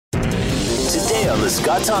Today on The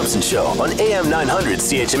Scott Thompson Show on AM 900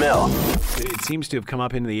 CHML. It seems to have come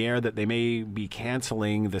up into the air that they may be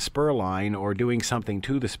canceling the spur line or doing something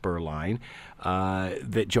to the spur line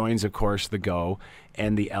that joins, of course, the GO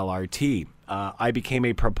and the LRT. I became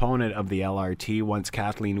a proponent of the LRT once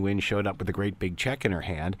Kathleen Wynne showed up with a great big check in her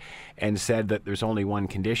hand and said that there's only one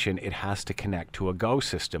condition: it has to connect to a GO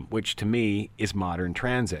system, which to me is modern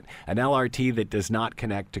transit. An LRT that does not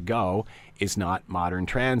connect to GO is not modern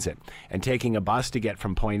transit. And taking a bus to get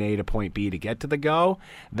from point A to point B to get to the GO,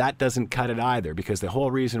 that doesn't cut it either, because the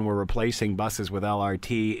whole reason we're replacing buses with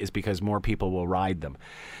LRT is because more people will ride them.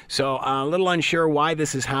 So a little unsure why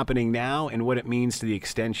this is happening now and what it means to the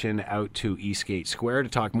extension out to Eastgate Square. To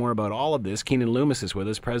talk more about all of this, Keenan Loomis is with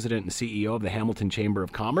us, President and CEO of the Hamilton Chamber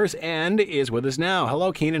of Commerce, and is with us now.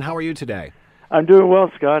 Hello, Keenan. How are you today? I'm doing well,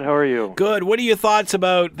 Scott. How are you? Good. What are your thoughts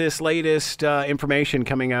about this latest information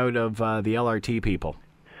coming out of the LRT people?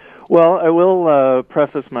 Well, I will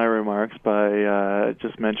preface my remarks by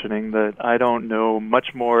just mentioning that I don't know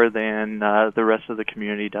much more than the rest of the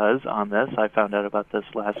community does on this. I found out about this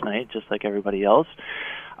last night, just like everybody else.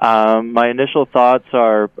 My initial thoughts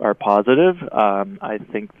are positive. I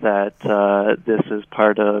think that this is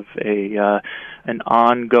part of an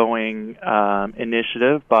ongoing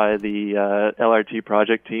initiative by the LRT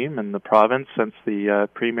project team and the province since the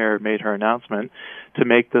Premier made her announcement to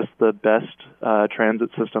make this the best transit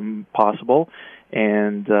system possible.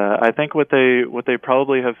 And I think what they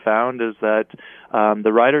probably have found is that the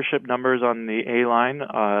ridership numbers on the A line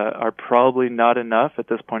are probably not enough at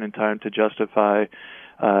this point in time to justify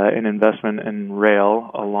an investment in rail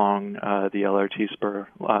along the LRT spur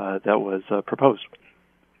that was proposed.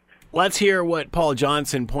 Let's hear what Paul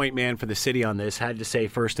Johnson, point man for the city on this, had to say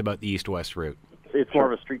first about the east-west route. It's more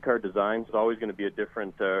of a streetcar design. It's always going to be a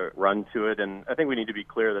different run to it. And I think we need to be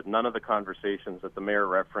clear that none of the conversations that the mayor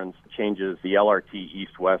referenced changes the LRT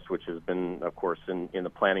east-west, which has been, of course, in the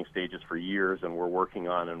planning stages for years, and we're working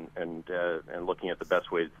on and looking at the best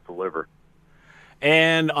ways to deliver.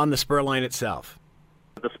 And on the spur line itself?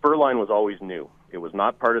 The spur line was always new. It was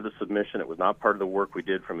not part of the submission. It was not part of the work we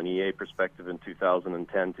did from an EA perspective in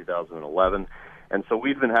 2010, 2011. And so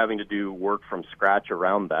we've been having to do work from scratch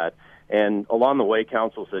around that. And along the way,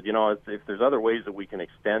 council said, if there's other ways that we can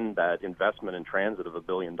extend that investment in transit of $1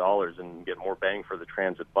 billion and get more bang for the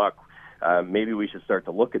transit buck, maybe we should start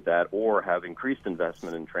to look at that or have increased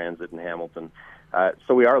investment in transit in Hamilton.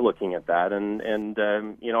 So we are looking at that, and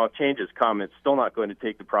if changes come, it's still not going to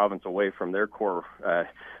take the province away from their core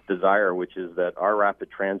desire, which is that our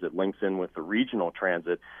rapid transit links in with the regional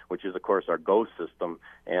transit, which is, of course, our GO system,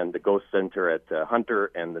 and the GO Center at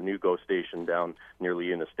Hunter and the new GO station down near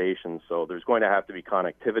Leuna Station. So there's going to have to be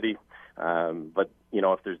connectivity, but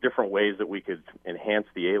if there's different ways that we could enhance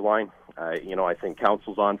the A line, I think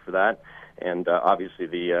council's on for that. And obviously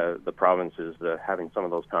the province is having some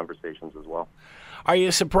of those conversations as well. Are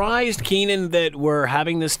you surprised, Keenan, that we're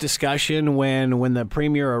having this discussion when the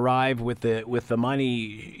Premier arrived with the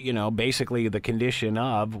money, basically the condition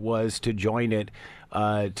of was to join it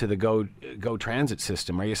to the GO transit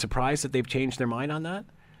system? Are you surprised that they've changed their mind on that?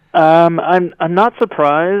 I'm not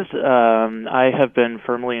surprised. I have been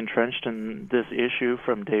firmly entrenched in this issue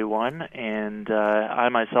from day one, and I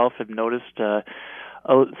myself have noticed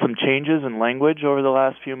some changes in language over the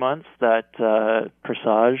last few months that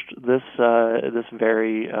presaged this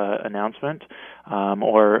very announcement,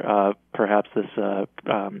 or perhaps this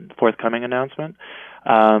forthcoming announcement.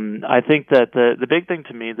 I think that the big thing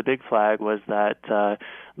to me, the big flag, was that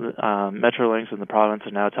Metrolinx and the province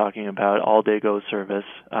are now talking about all-day GO service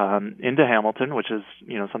into Hamilton, which is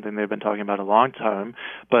something they've been talking about a long time.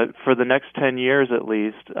 But for the next 10 years at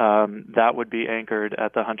least, that would be anchored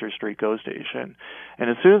at the Hunter Street GO station. And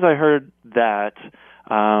as soon as I heard that,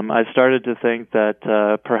 I started to think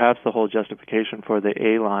that perhaps the whole justification for the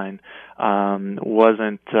A line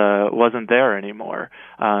wasn't there anymore.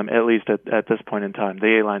 At least at this point in time,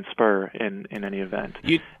 the A line spur in any event.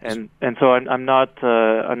 And so I'm not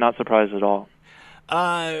surprised at all.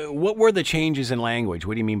 What were the changes in language?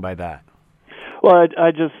 What do you mean by that? Well,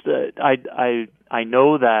 I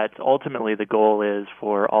know that ultimately the goal is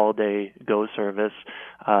for all-day GO service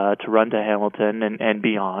to run to Hamilton and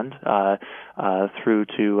beyond, through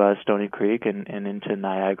to Stony Creek and into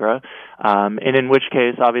Niagara, and in which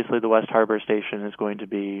case, obviously, the West Harbour Station is going to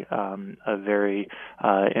be a very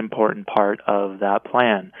important part of that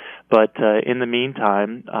plan. But in the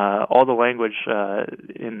meantime, all the language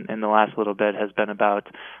in the last little bit has been about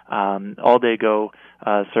all-day GO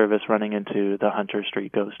service running into the Hunter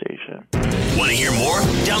Street GO station. Want to hear more?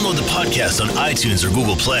 Download the podcast on iTunes or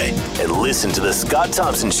Google Play and listen to The Scott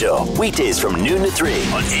Thompson Show weekdays from noon to 3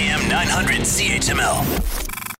 on AM 900 CHML.